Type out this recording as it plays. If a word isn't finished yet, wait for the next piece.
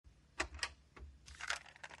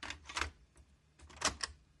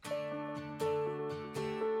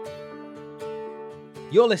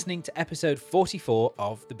You're listening to episode 44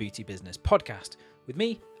 of the Beauty Business Podcast with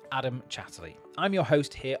me, Adam Chatterley. I'm your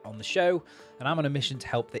host here on the show, and I'm on a mission to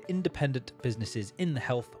help the independent businesses in the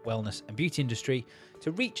health, wellness, and beauty industry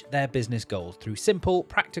to reach their business goals through simple,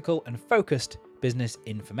 practical, and focused business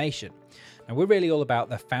information. Now, we're really all about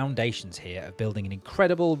the foundations here of building an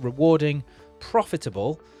incredible, rewarding,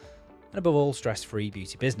 profitable, and above all, stress-free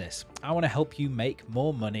beauty business. I want to help you make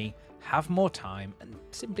more money, have more time, and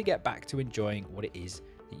simply get back to enjoying what it is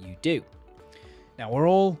that you do. Now, we're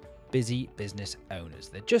all busy business owners.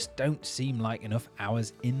 There just don't seem like enough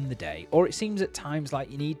hours in the day, or it seems at times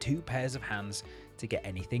like you need two pairs of hands to get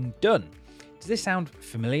anything done. Does this sound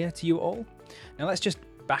familiar to you all? Now, let's just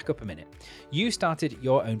back up a minute. You started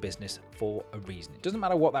your own business for a reason. It doesn't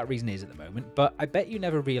matter what that reason is at the moment, but I bet you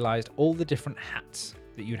never realized all the different hats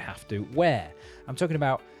that you'd have to wear. I'm talking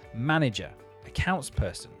about manager, accounts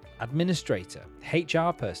person, administrator,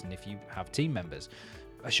 HR person if you have team members,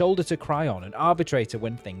 a shoulder to cry on, an arbitrator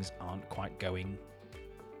when things aren't quite going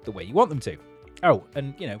the way you want them to. Oh,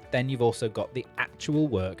 and then you've also got the actual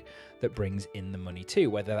work that brings in the money too,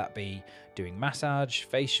 whether that be doing massage,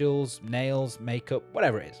 facials, nails, makeup,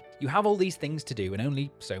 whatever it is. You have all these things to do and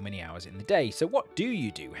only so many hours in the day. So what do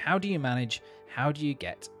you do? How do you manage? How do you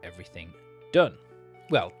get everything done?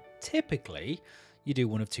 Well, typically you do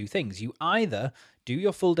one of two things. You either do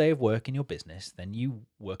your full day of work in your business, then you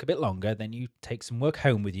work a bit longer, then you take some work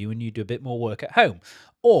home with you and you do a bit more work at home.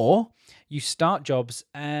 Or you start jobs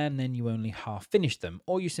and then you only half finish them,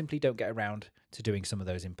 or you simply don't get around to doing some of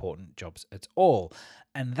those important jobs at all.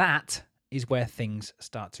 And that is where things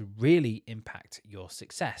start to really impact your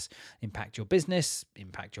success, impact your business,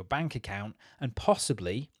 impact your bank account, and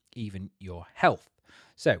possibly even your health.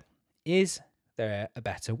 So, is there a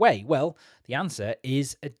better way? Well, the answer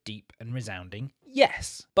is a deep and resounding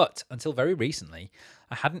yes. But until very recently,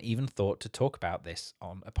 I hadn't even thought to talk about this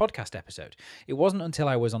on a podcast episode. It wasn't until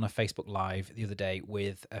I was on a Facebook Live the other day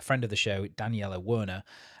with a friend of the show, Daniela Werner,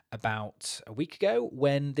 about a week ago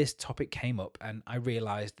when this topic came up, and I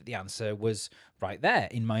realized that the answer was right there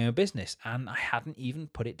in my own business, and I hadn't even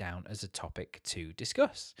put it down as a topic to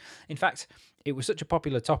discuss. In fact, it was such a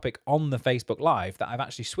popular topic on the Facebook Live that I've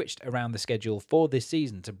actually switched around the schedule for this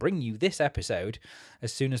season to bring you this episode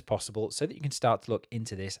as soon as possible so that you can start to look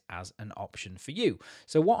into this as an option for you.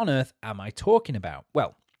 So what on earth am I talking about?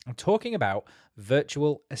 Well, I'm talking about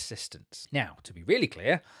virtual assistants. Now, to be really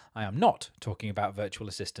clear, I am not talking about virtual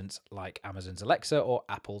assistants like Amazon's Alexa or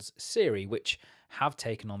Apple's Siri, which have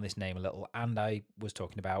taken on this name a little, and I was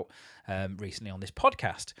talking about recently on this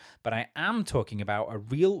podcast. But I am talking about a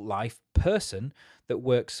real life person that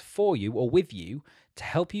works for you or with you to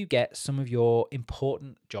help you get some of your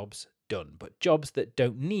important jobs done, but jobs that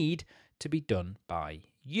don't need to be done by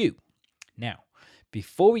you. Now,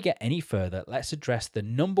 before we get any further, let's address the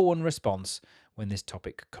number one response when this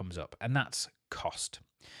topic comes up, and that's cost.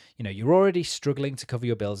 You're already struggling to cover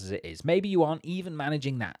your bills as it is. Maybe you aren't even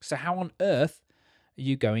managing that. So how on earth are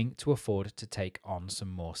you going to afford to take on some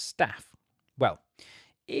more staff? Well,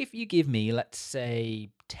 if you give me, let's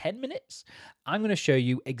say, 10 minutes, I'm going to show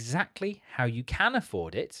you exactly how you can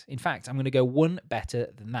afford it. In fact, I'm going to go one better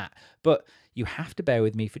than that. But you have to bear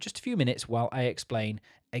with me for just a few minutes while I explain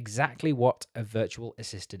exactly what a virtual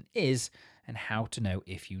assistant is and how to know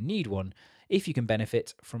if you need one, if you can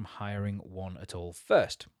benefit from hiring one at all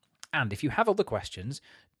first. And if you have other questions,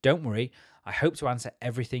 don't worry, I hope to answer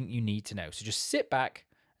everything you need to know. So just sit back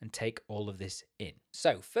and take all of this in.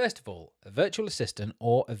 So first of all, a virtual assistant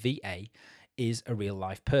or a VA is a real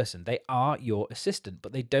life person. They are your assistant,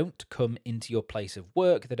 but they don't come into your place of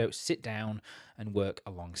work. They don't sit down and work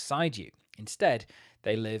alongside you. Instead,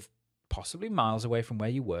 they live possibly miles away from where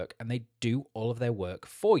you work, and they do all of their work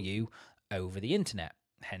for you over the internet,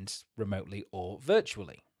 hence remotely or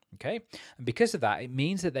virtually. Okay? And because of that, it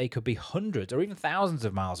means that they could be hundreds or even thousands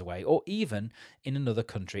of miles away, or even in another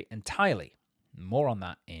country entirely. More on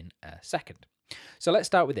that in a second. So let's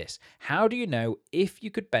start with this. How do you know if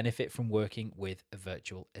you could benefit from working with a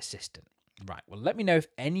virtual assistant? Right, well, let me know if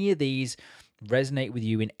any of these resonate with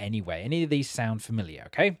you in any way. Any of these sound familiar,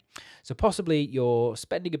 okay? So possibly you're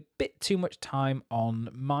spending a bit too much time on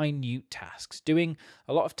minute tasks, doing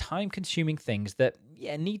a lot of time-consuming things that,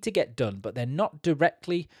 need to get done, but they're not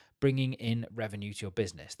directly bringing in revenue to your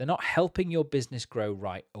business. They're not helping your business grow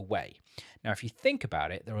right away. Now, if you think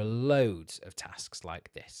about it, there are loads of tasks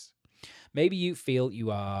like this. Maybe you feel you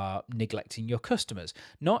are neglecting your customers,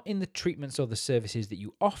 not in the treatments or the services that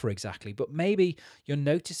you offer exactly, but maybe you're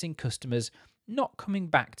noticing customers not coming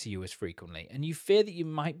back to you as frequently, and you fear that you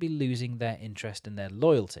might be losing their interest and their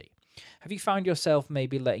loyalty. Have you found yourself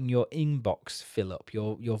maybe letting your inbox fill up,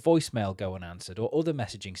 your voicemail go unanswered, or other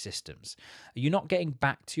messaging systems? Are you not getting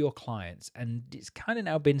back to your clients, and it's kind of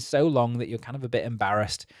now been so long that you're kind of a bit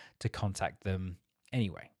embarrassed to contact them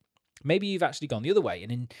anyway? Maybe you've actually gone the other way,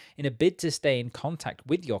 and in a bid to stay in contact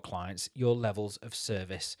with your clients, your levels of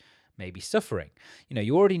service may be suffering.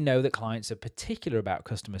 You already know that clients are particular about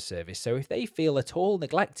customer service, so if they feel at all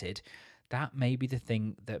neglected, that may be the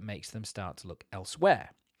thing that makes them start to look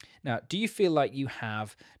elsewhere. Now, do you feel like you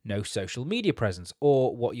have no social media presence,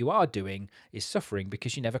 or what you are doing is suffering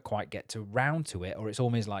because you never quite get to round to it, or it's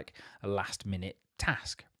almost like a last minute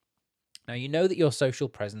task? Now, you know that your social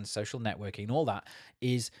presence, social networking, all that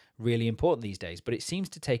is really important these days, but it seems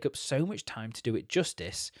to take up so much time to do it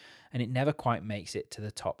justice, and it never quite makes it to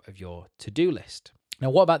the top of your to-do list.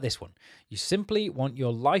 Now, what about this one? You simply want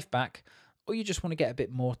your life back, or you just want to get a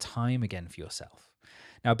bit more time again for yourself.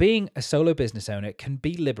 Now, being a solo business owner can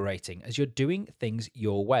be liberating as you're doing things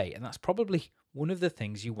your way, and that's probably one of the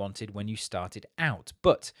things you wanted when you started out.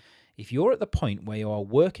 But if you're at the point where you are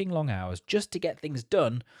working long hours just to get things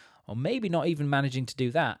done, or maybe not even managing to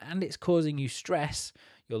do that, and it's causing you stress,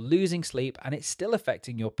 you're losing sleep, and it's still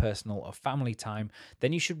affecting your personal or family time,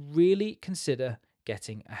 then you should really consider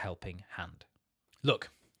getting a helping hand.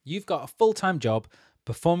 Look, you've got a full-time job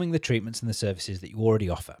performing the treatments and the services that you already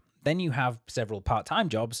offer. Then you have several part-time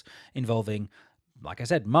jobs involving, like I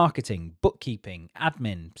said, marketing, bookkeeping,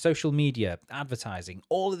 admin, social media, advertising,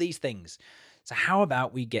 all of these things. So how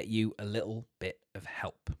about we get you a little bit of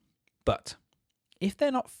help? But if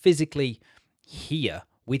they're not physically here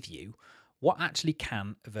with you, what actually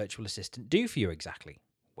can a virtual assistant do for you exactly?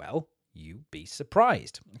 Well, you'd be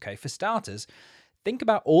surprised. Okay, for starters, think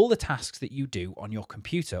about all the tasks that you do on your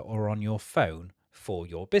computer or on your phone for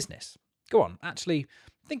your business. Go on, actually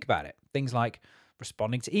think about it. Things like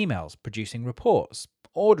responding to emails, producing reports,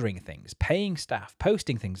 ordering things, paying staff,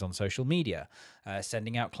 posting things on social media,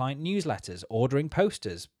 sending out client newsletters, ordering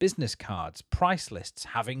posters, business cards, price lists,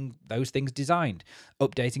 having those things designed,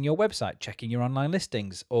 updating your website, checking your online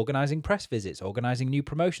listings, organizing press visits, organizing new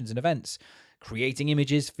promotions and events, creating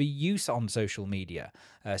images for use on social media,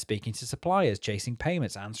 speaking to suppliers, chasing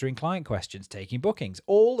payments, answering client questions, taking bookings,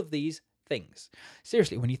 all of these things.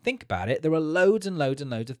 Seriously, when you think about it, there are loads and loads and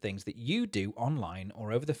loads of things that you do online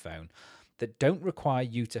or over the phone that don't require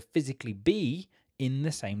you to physically be in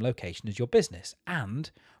the same location as your business. And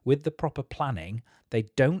with the proper planning, they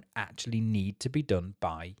don't actually need to be done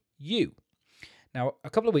by you. Now, a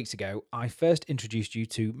couple of weeks ago, I first introduced you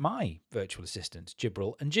to my virtual assistants,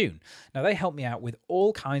 Jibril and June. Now, they help me out with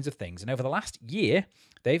all kinds of things, and over the last year,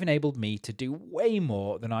 they've enabled me to do way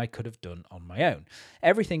more than I could have done on my own.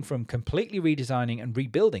 Everything from completely redesigning and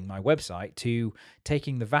rebuilding my website to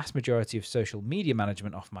taking the vast majority of social media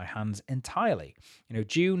management off my hands entirely.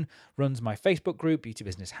 June runs my Facebook group, Beauty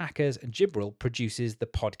Business Hackers, and Jibril produces the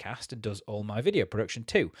podcast and does all my video production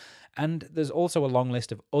too. And there's also a long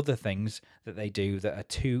list of other things that they do that are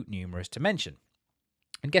too numerous to mention.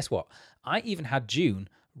 And guess what? I even had June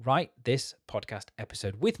write this podcast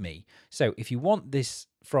episode with me. So if you want this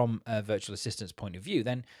from a virtual assistant's point of view,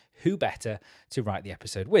 then who better to write the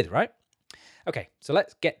episode with, right? Okay, so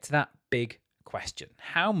let's get to that big question.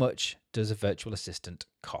 How much does a virtual assistant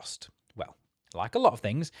cost? Well, like a lot of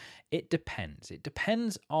things, it depends. It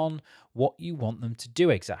depends on what you want them to do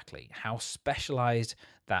exactly, how specialized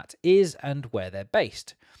that is, and where they're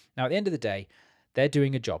based. Now, at the end of the day, they're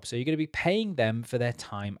doing a job, so you're going to be paying them for their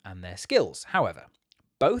time and their skills. However,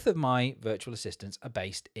 both of my virtual assistants are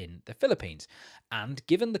based in the Philippines, and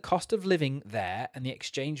given the cost of living there and the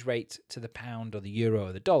exchange rate to the pound or the euro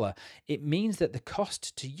or the dollar, it means that the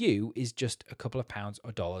cost to you is just a couple of pounds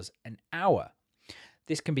or dollars an hour.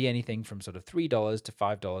 This can be anything from sort of $3 to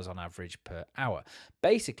 $5 on average per hour.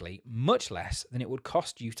 Basically, much less than it would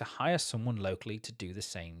cost you to hire someone locally to do the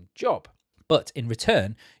same job. But in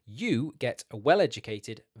return, you get a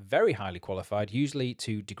well-educated, very highly qualified, usually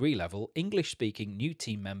to degree level, English-speaking new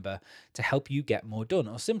team member to help you get more done,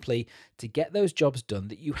 or simply to get those jobs done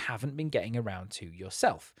that you haven't been getting around to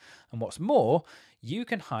yourself. And what's more, you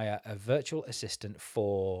can hire a virtual assistant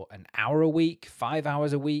for an hour a week, 5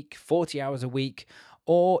 hours a week, 40 hours a week,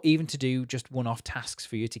 or even to do just one-off tasks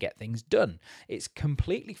for you to get things done. It's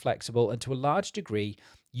completely flexible, and to a large degree,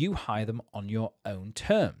 you hire them on your own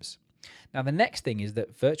terms. Now, the next thing is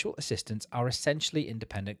that virtual assistants are essentially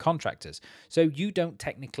independent contractors. So you don't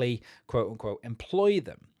technically, quote unquote, employ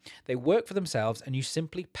them. They work for themselves, and you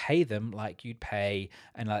simply pay them like you'd pay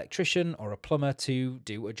an electrician or a plumber to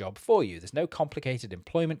do a job for you. There's no complicated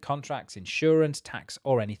employment contracts, insurance, tax,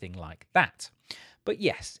 or anything like that. But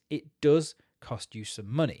yes, it does cost you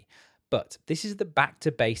some money. But this is the back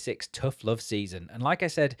to basics tough love season. And like I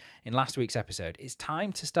said in last week's episode, it's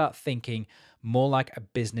time to start thinking more like a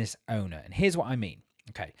business owner. And here's what I mean.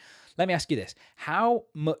 Okay, let me ask you this. How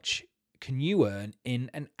much can you earn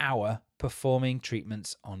in an hour performing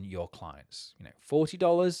treatments on your clients? $40,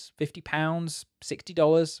 £50,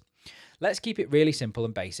 $60. Let's keep it really simple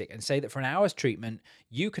and basic and say that for an hour's treatment,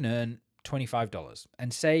 you can earn $25.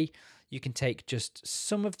 And say you can take just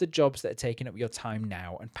some of the jobs that are taking up your time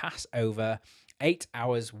now and pass over 8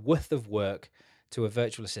 hours worth of work to a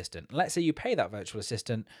virtual assistant. Let's say you pay that virtual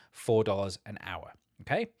assistant $4 an hour.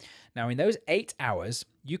 Okay. Now, in those 8 hours,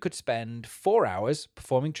 you could spend 4 hours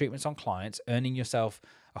performing treatments on clients, earning yourself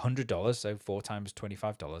 $100, so 4 times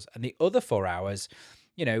 $25, and the other 4 hours,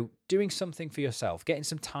 doing something for yourself, getting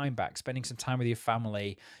some time back, spending some time with your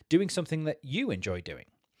family, doing something that you enjoy doing.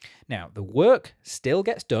 Now, the work still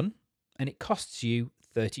gets done, and it costs you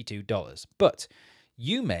 $32, but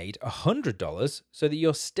you made $100, so that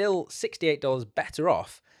you're still $68 better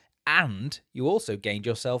off. And you also gained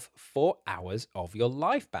yourself 4 hours of your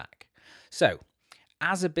life back. So,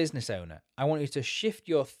 as a business owner, I want you to shift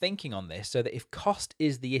your thinking on this so that if cost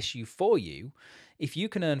is the issue for you, if you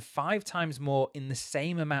can earn 5 times more in the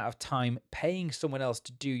same amount of time paying someone else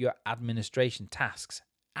to do your administration tasks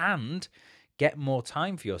and get more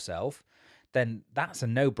time for yourself, then that's a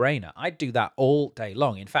no-brainer. I'd do that all day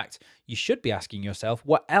long. In fact, you should be asking yourself,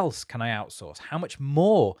 what else can I outsource? How much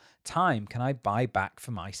more time can I buy back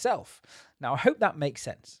for myself? Now, I hope that makes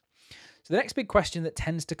sense. So the next big question that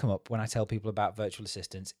tends to come up when I tell people about virtual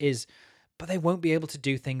assistants is, but they won't be able to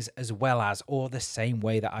do things as well as or the same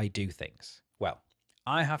way that I do things. Well,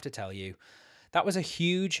 I have to tell you, that was a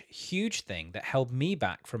huge, huge thing that held me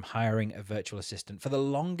back from hiring a virtual assistant for the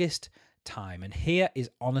longest time. And here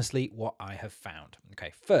is honestly what I have found.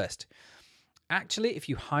 Okay, first, actually, if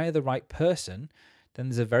you hire the right person, then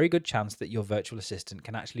there's a very good chance that your virtual assistant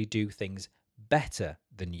can actually do things better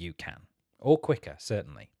than you can, or quicker,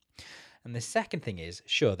 certainly. And the second thing is,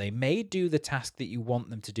 sure, they may do the task that you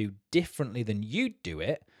want them to do differently than you do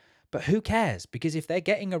it, but who cares? Because if they're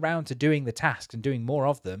getting around to doing the tasks and doing more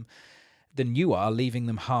of them than you are, leaving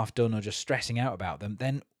them half done or just stressing out about them,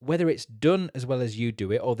 then whether it's done as well as you do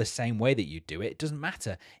it or the same way that you do it, it doesn't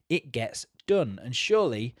matter. It gets done. And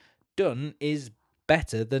surely done is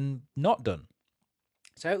better than not done.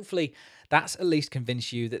 So hopefully that's at least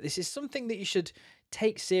convinced you that this is something that you should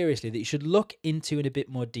take seriously, that you should look into in a bit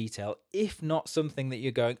more detail, if not something that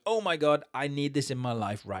you're going, oh my God, I need this in my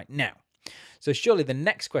life right now. So surely the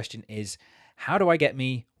next question is, how do I get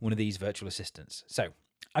me one of these virtual assistants? So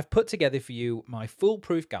I've put together for you my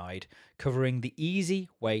foolproof guide covering the easy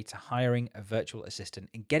way to hiring a virtual assistant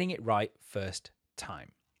and getting it right first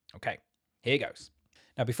time. Okay, here goes.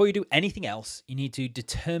 Now, before you do anything else, you need to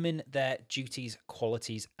determine their duties,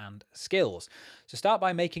 qualities, and skills. So start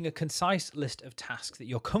by making a concise list of tasks that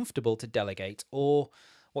you're comfortable to delegate or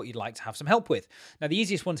what you'd like to have some help with. Now, the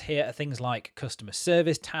easiest ones here are things like customer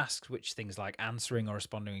service tasks, which things like answering or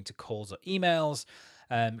responding to calls or emails,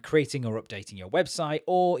 creating or updating your website,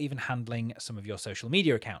 or even handling some of your social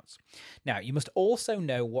media accounts. Now, you must also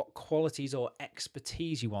know what qualities or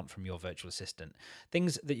expertise you want from your virtual assistant,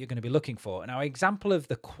 things that you're going to be looking for. Now, an example of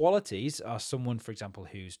the qualities are someone, for example,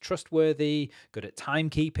 who's trustworthy, good at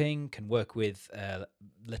timekeeping, can work with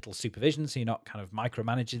little supervision, so you're not kind of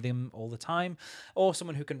micromanaging them all the time, or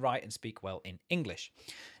someone who can write and speak well in English.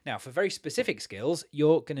 Now, for very specific skills,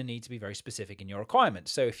 you're going to need to be very specific in your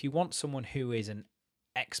requirements. So if you want someone who is an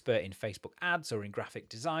expert in Facebook ads or in graphic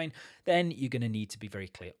design, then you're going to need to be very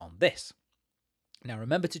clear on this. Now,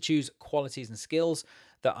 remember to choose qualities and skills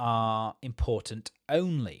that are important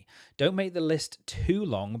only. Don't make the list too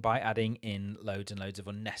long by adding in loads and loads of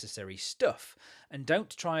unnecessary stuff. And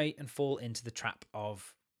don't try and fall into the trap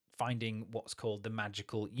of finding what's called the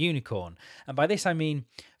magical unicorn. And by this, I mean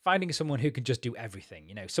finding someone who can just do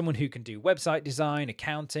everything. Someone who can do website design,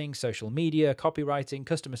 accounting, social media, copywriting,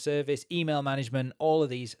 customer service, email management, all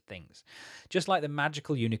of these things. Just like the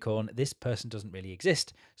magical unicorn, this person doesn't really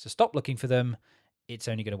exist. So stop looking for them. It's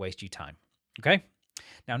only going to waste you time. Okay?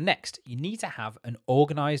 Now, next, you need to have an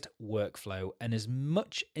organized workflow and as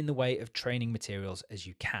much in the way of training materials as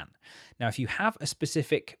you can. Now, if you have a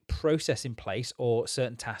specific process in place or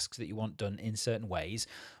certain tasks that you want done in certain ways,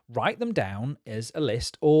 write them down as a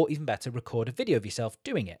list, or even better, record a video of yourself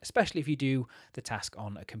doing it, especially if you do the task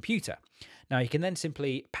on a computer. Now, you can then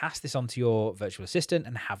simply pass this on to your virtual assistant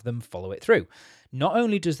and have them follow it through. Not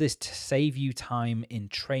only does this save you time in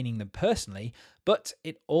training them personally, but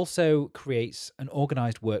it also creates an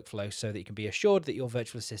organized workflow so that you can be assured that your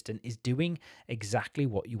virtual assistant is doing exactly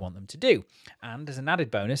what you want them to do. And as an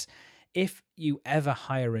added bonus, If you ever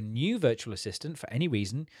hire a new virtual assistant for any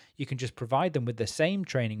reason, you can just provide them with the same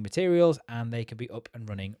training materials and they can be up and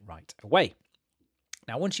running right away.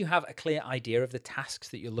 Now, once you have a clear idea of the tasks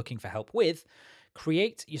that you're looking for help with,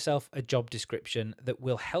 create yourself a job description that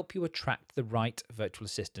will help you attract the right virtual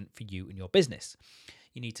assistant for you and your business.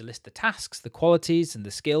 You need to list the tasks, the qualities, and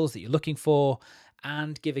the skills that you're looking for,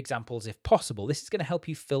 and give examples if possible. This is going to help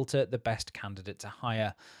you filter the best candidate to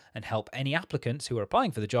hire and help any applicants who are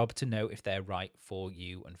applying for the job to know if they're right for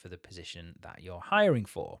you and for the position that you're hiring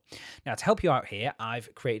for. Now, to help you out here,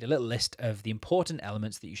 I've created a little list of the important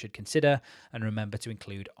elements that you should consider and remember to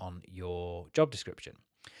include on your job description.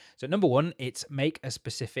 So number one, it's make a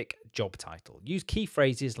specific job title. Use key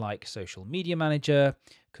phrases like social media manager,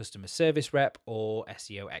 customer service rep, or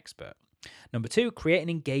SEO expert. Number two, create an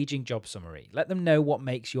engaging job summary. Let them know what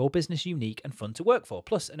makes your business unique and fun to work for,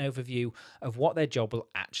 plus an overview of what their job will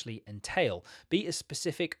actually entail. Be as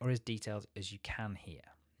specific or as detailed as you can here.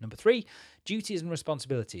 Number three, duties and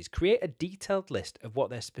responsibilities. Create a detailed list of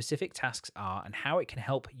what their specific tasks are and how it can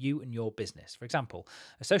help you and your business. For example,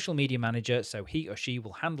 a social media manager, so he or she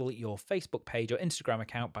will handle your Facebook page or Instagram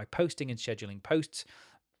account by posting and scheduling posts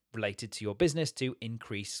related to your business to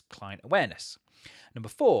increase client awareness. Number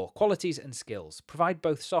four, qualities and skills. Provide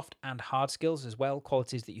both soft and hard skills as well,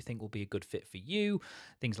 qualities that you think will be a good fit for you,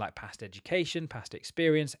 things like past education, past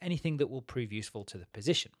experience, anything that will prove useful to the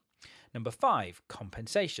position. Number five,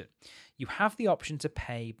 compensation. You have the option to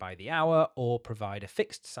pay by the hour or provide a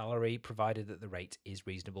fixed salary, provided that the rate is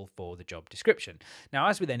reasonable for the job description. Now,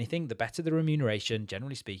 as with anything, the better the remuneration,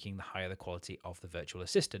 generally speaking, the higher the quality of the virtual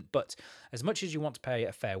assistant. But as much as you want to pay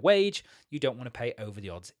a fair wage, you don't want to pay over the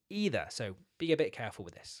odds either. So be a bit careful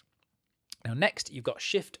with this. Now, next, you've got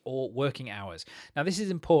shift or working hours. Now, this is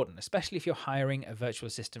important, especially if you're hiring a virtual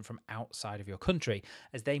assistant from outside of your country,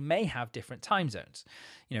 as they may have different time zones.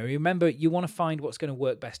 Remember, you want to find what's going to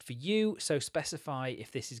work best for you, so specify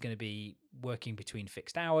if this is going to be working between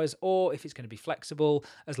fixed hours or if it's going to be flexible,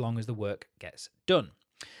 as long as the work gets done.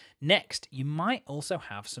 Next, you might also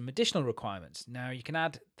have some additional requirements. Now, you can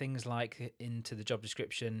add things like into the job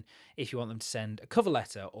description if you want them to send a cover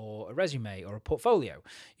letter or a resume or a portfolio.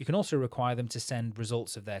 You can also require them to send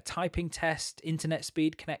results of their typing test, internet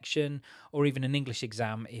speed connection, or even an English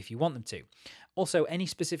exam if you want them to. Also, any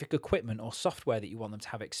specific equipment or software that you want them to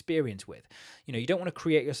have experience with. You don't want to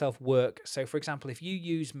create yourself work. So, for example, if you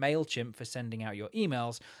use MailChimp for sending out your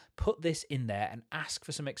emails, put this in there and ask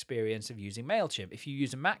for some experience of using MailChimp. If you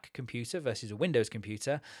use a Mac computer versus a Windows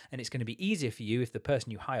computer, and it's going to be easier for you if the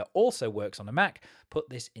person you hire also works on a Mac, put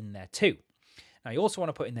this in there too. Now, you also want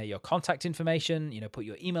to put in there your contact information, put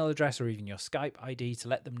your email address or even your Skype ID to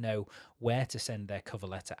let them know where to send their cover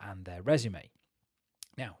letter and their resume.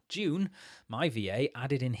 Now, June, my VA,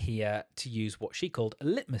 added in here to use what she called a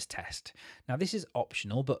litmus test. Now, this is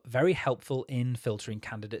optional, but very helpful in filtering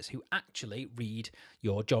candidates who actually read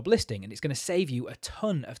your job listing, and it's going to save you a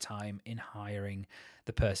ton of time in hiring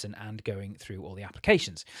the person and going through all the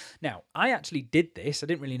applications. Now, I actually did this. I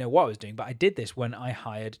didn't really know what I was doing, but I did this when I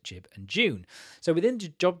hired Jib and June. So within the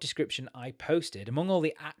job description I posted, among all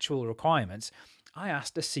the actual requirements, I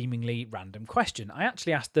asked a seemingly random question. I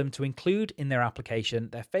actually asked them to include in their application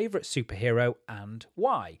their favourite superhero and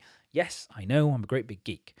why. Yes, I know, I'm a great big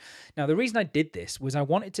geek. Now, the reason I did this was I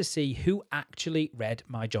wanted to see who actually read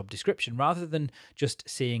my job description rather than just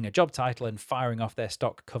seeing a job title and firing off their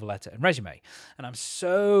stock cover letter and resume. And I'm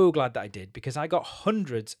so glad that I did, because I got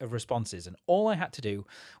hundreds of responses and all I had to do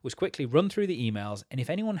was quickly run through the emails, and if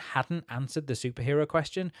anyone hadn't answered the superhero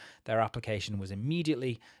question, their application was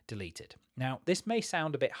immediately deleted. Now, this may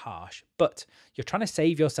sound a bit harsh, but you're trying to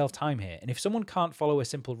save yourself time here. And if someone can't follow a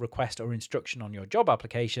simple request or instruction on your job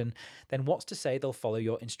application, then what's to say they'll follow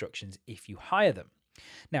your instructions if you hire them?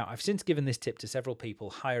 Now, I've since given this tip to several people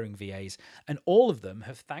hiring VAs, and all of them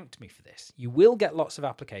have thanked me for this. You will get lots of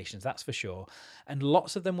applications, that's for sure, and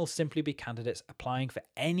lots of them will simply be candidates applying for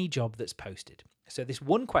any job that's posted. So this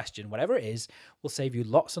one question, whatever it is, will save you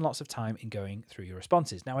lots and lots of time in going through your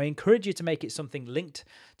responses. Now, I encourage you to make it something linked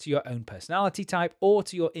to your own personality type or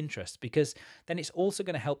to your interests, because then it's also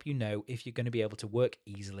going to help you know if you're going to be able to work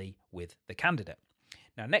easily with the candidate.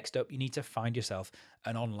 Now, next up, you need to find yourself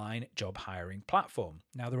an online job hiring platform.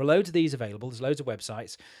 Now, there are loads of these available. There's loads of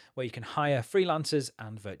websites where you can hire freelancers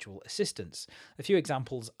and virtual assistants. A few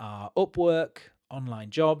examples are Upwork, Online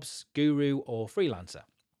Jobs, Guru, or Freelancer.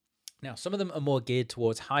 Now, some of them are more geared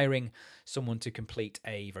towards hiring someone to complete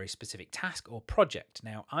a very specific task or project.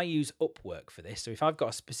 Now, I use Upwork for this. So if I've got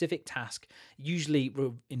a specific task, usually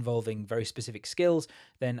involving very specific skills,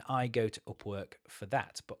 then I go to Upwork for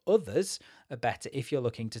that. But others are better if you're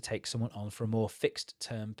looking to take someone on for a more fixed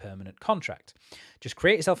term permanent contract. Just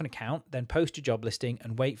create yourself an account, then post your job listing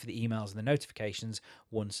and wait for the emails and the notifications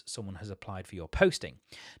once someone has applied for your posting.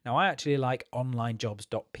 Now, I actually like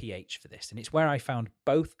onlinejobs.ph for this, and it's where I found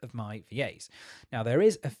both of my VAs. Now, there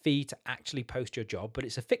is a fee to actually post your job, but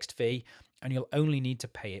it's a fixed fee and you'll only need to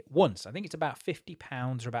pay it once. I think it's about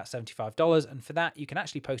 £50 or about $75. And for that, you can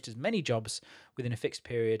actually post as many jobs within a fixed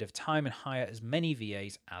period of time and hire as many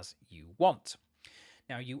VAs as you want.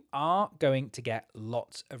 Now, you are going to get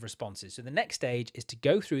lots of responses. So the next stage is to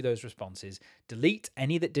go through those responses, delete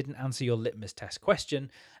any that didn't answer your litmus test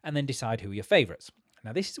question, and then decide who are your favorites.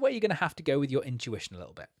 Now, this is where you're going to have to go with your intuition a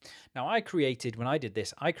little bit. Now, when I did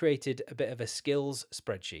this, I created a bit of a skills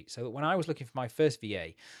spreadsheet. So that when I was looking for my first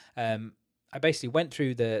VA, I basically went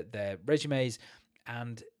through their resumes,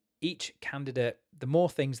 and each candidate, the more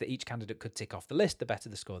things that each candidate could tick off the list, the better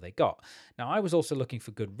the score they got. Now, I was also looking for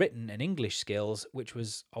good written and English skills, which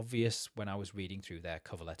was obvious when I was reading through their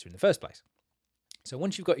cover letter in the first place. So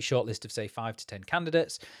once you've got your short list of, say, 5 to 10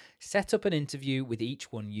 candidates, set up an interview with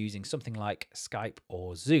each one using something like Skype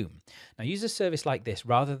or Zoom. Now, use a service like this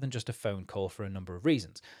rather than just a phone call for a number of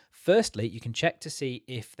reasons. Firstly, you can check to see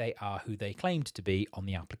if they are who they claimed to be on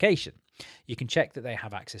the application. You can check that they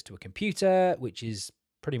have access to a computer, which is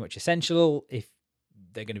pretty much essential if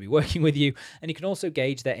they're going to be working with you, and you can also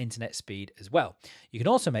gauge their internet speed as well. You can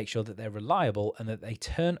also make sure that they're reliable and that they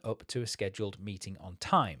turn up to a scheduled meeting on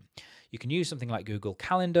time. You can use something like Google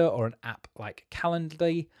Calendar or an app like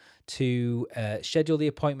Calendly to schedule the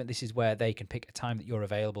appointment. This is where they can pick a time that you're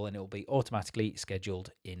available and it will be automatically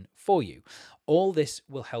scheduled in for you. All this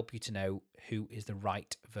will help you to know who is the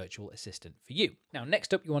right virtual assistant for you. Now,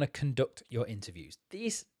 next up, you want to conduct your interviews.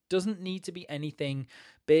 These doesn't need to be anything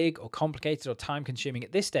big or complicated or time consuming.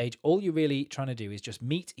 At this stage, all you're really trying to do is just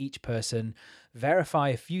meet each person, verify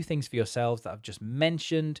a few things for yourselves that I've just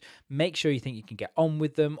mentioned, make sure you think you can get on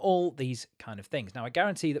with them, all these kind of things. Now, I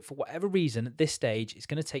guarantee that for whatever reason at this stage, it's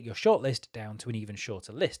going to take your shortlist down to an even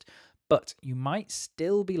shorter list, but you might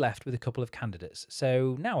still be left with a couple of candidates.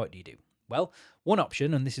 So now what do you do? Well, one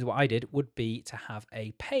option, and this is what I did, would be to have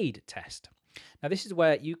a paid test. Now, this is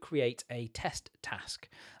where you create a test task,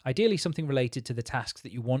 ideally something related to the tasks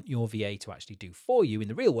that you want your VA to actually do for you in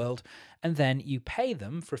the real world, and then you pay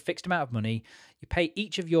them for a fixed amount of money. You pay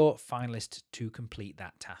each of your finalists to complete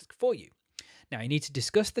that task for you. Now, you need to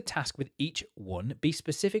discuss the task with each one, be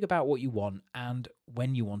specific about what you want and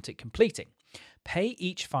when you want it completing. Pay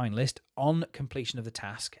each finalist on completion of the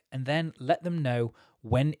task, and then let them know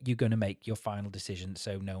when you're going to make your final decision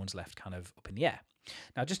so no one's left kind of up in the air.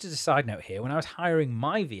 Now, just as a side note here, when I was hiring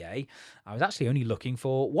my VA, I was actually only looking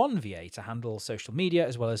for one VA to handle social media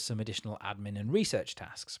as well as some additional admin and research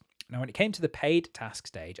tasks. Now, when it came to the paid task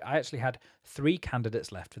stage, I actually had 3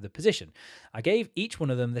 candidates left for the position. I gave each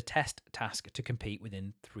one of them the test task to complete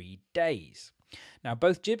within 3 days. Now,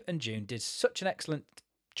 both Jib and June did such an excellent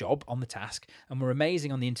job on the task and were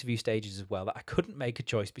amazing on the interview stages as well that I couldn't make a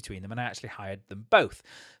choice between them, and I actually hired them both.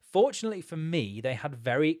 Fortunately for me, they had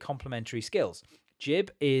very complementary skills.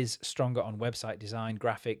 Jib is stronger on website design,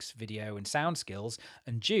 graphics, video, and sound skills,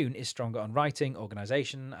 and June is stronger on writing,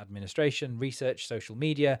 organization, administration, research, social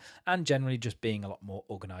media, and generally just being a lot more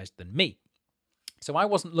organized than me. So I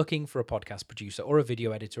wasn't looking for a podcast producer or a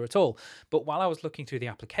video editor at all, but while I was looking through the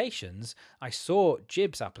applications, I saw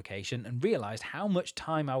Jib's application and realized how much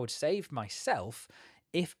time I would save myself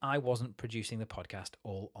if I wasn't producing the podcast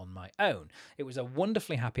all on my own. It was a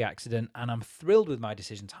wonderfully happy accident, and I'm thrilled with my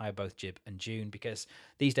decision to hire both Jib and June because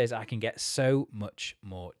these days I can get so much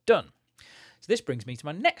more done. So this brings me to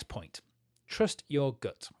my next point. Trust your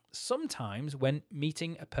gut. Sometimes when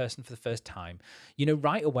meeting a person for the first time, you know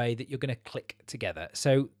right away that you're going to click together.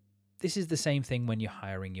 So this is the same thing when you're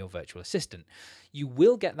hiring your virtual assistant. You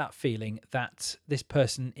will get that feeling that this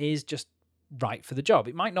person is just right for the job.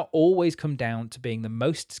 It might not always come down to being the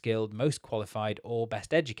most skilled, most qualified, or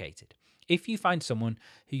best educated. If you find someone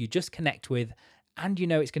who you just connect with and you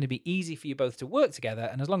know it's going to be easy for you both to work together,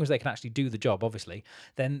 and as long as they can actually do the job, obviously,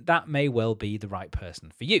 then that may well be the right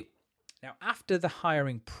person for you. Now, after the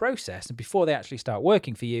hiring process and before they actually start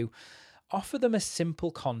working for you, offer them a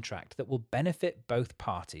simple contract that will benefit both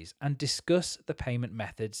parties and discuss the payment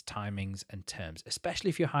methods, timings, and terms, especially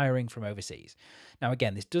if you're hiring from overseas. Now,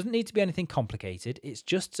 again, this doesn't need to be anything complicated. It's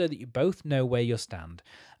just so that you both know where you'll stand,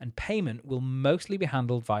 and payment will mostly be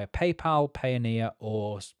handled via PayPal, Payoneer,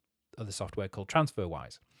 or other software called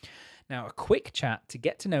TransferWise. Now, a quick chat to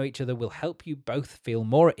get to know each other will help you both feel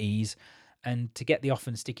more at ease and to get the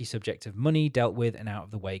often sticky subject of money dealt with and out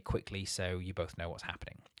of the way quickly so you both know what's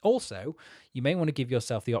happening. Also, you may want to give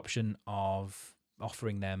yourself the option of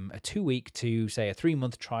offering them a 2-week to, say, a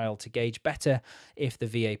 3-month trial to gauge better if the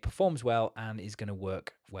VA performs well and is going to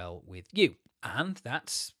work well with you. And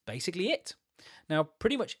that's basically it. Now,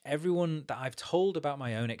 pretty much everyone that I've told about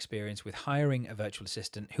my own experience with hiring a virtual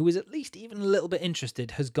assistant who is at least even a little bit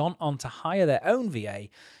interested has gone on to hire their own VA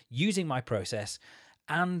using my process,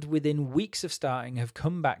 and within weeks of starting have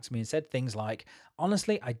come back to me and said things like,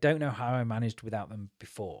 honestly, I don't know how I managed without them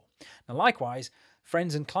before. Now, likewise,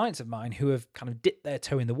 friends and clients of mine who have kind of dipped their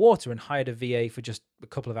toe in the water and hired a VA for just a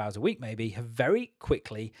couple of hours a week maybe have very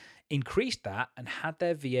quickly increased that and had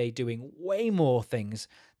their VA doing way more things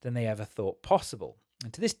than they ever thought possible.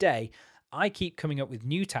 And to this day, I keep coming up with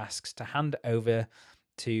new tasks to hand over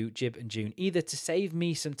to Jib and June, either to save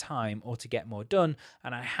me some time or to get more done.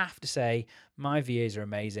 And I have to say, my VAs are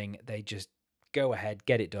amazing. They just go ahead,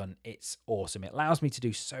 get it done. It's awesome. It allows me to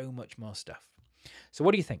do so much more stuff. So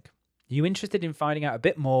what do you think? Are you interested in finding out a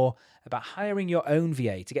bit more about hiring your own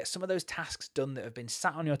VA to get some of those tasks done that have been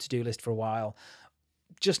sat on your to-do list for a while,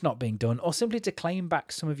 just not being done, or simply to claim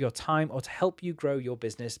back some of your time or to help you grow your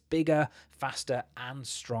business bigger, faster, and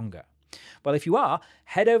stronger? Well, if you are,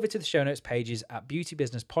 head over to the show notes pages at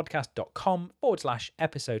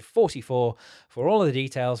beautybusinesspodcast.com/episode 44 for all of the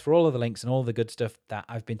details, for all of the links and all the good stuff that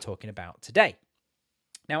I've been talking about today.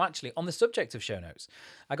 Now, actually, on the subject of show notes,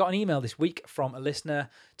 I got an email this week from a listener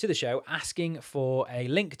to the show asking for a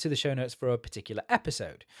link to the show notes for a particular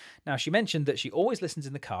episode. Now, she mentioned that she always listens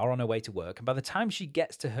in the car on her way to work, and by the time she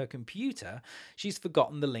gets to her computer, she's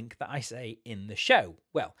forgotten the link that I say in the show.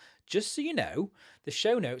 Well, just so you know, the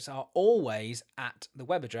show notes are always at the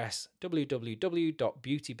web address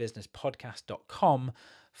www.beautybusinesspodcast.com,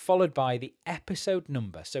 followed by the episode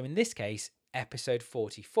number. So in this case, episode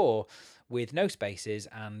 44 with no spaces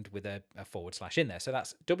and with a / in there. So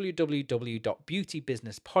that's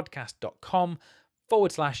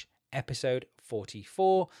www.beautybusinesspodcast.com/episode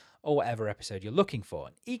 44 or whatever episode you're looking for.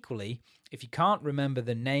 And equally, if you can't remember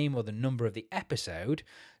the name or the number of the episode,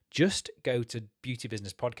 just go to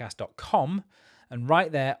beautybusinesspodcast.com, and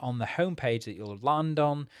right there on the homepage that you'll land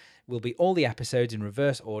on will be all the episodes in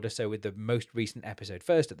reverse order, so with the most recent episode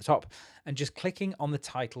first at the top, and just clicking on the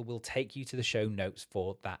title will take you to the show notes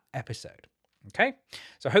for that episode. Okay,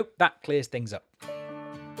 so I hope that clears things up.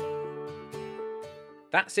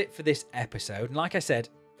 That's it for this episode, and like I said,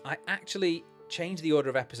 I actually changed the order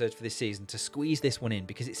of episodes for this season to squeeze this one in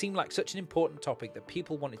because it seemed like such an important topic that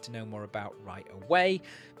people wanted to know more about right away,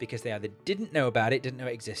 because they either didn't know about it, didn't know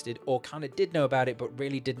it existed, or kind of did know about it but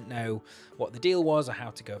really didn't know what the deal was or how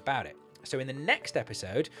to go about it. So in the next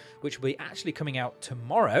episode, which will be actually coming out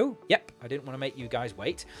tomorrow, yep, I didn't want to make you guys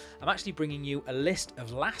wait, I'm actually bringing you a list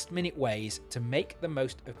of last-minute ways to make the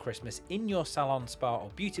most of Christmas in your salon, spa,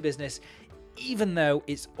 or beauty business, even though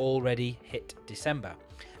it's already hit December.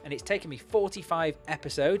 And it's taken me 45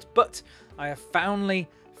 episodes, but I have finally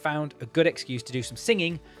found a good excuse to do some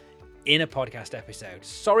singing in a podcast episode.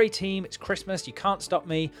 Sorry team, it's Christmas, you can't stop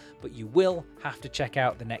me, but you will have to check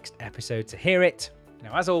out the next episode to hear it.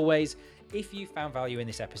 Now, as always, if you found value in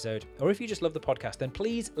this episode, or if you just love the podcast, then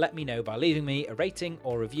please let me know by leaving me a rating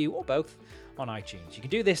or review, or both, on iTunes. You can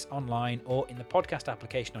do this online or in the podcast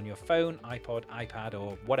application on your phone, iPod, iPad,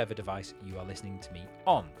 or whatever device you are listening to me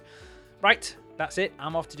on. Right, that's it.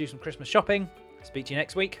 I'm off to do some Christmas shopping. Speak to you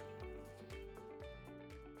next week.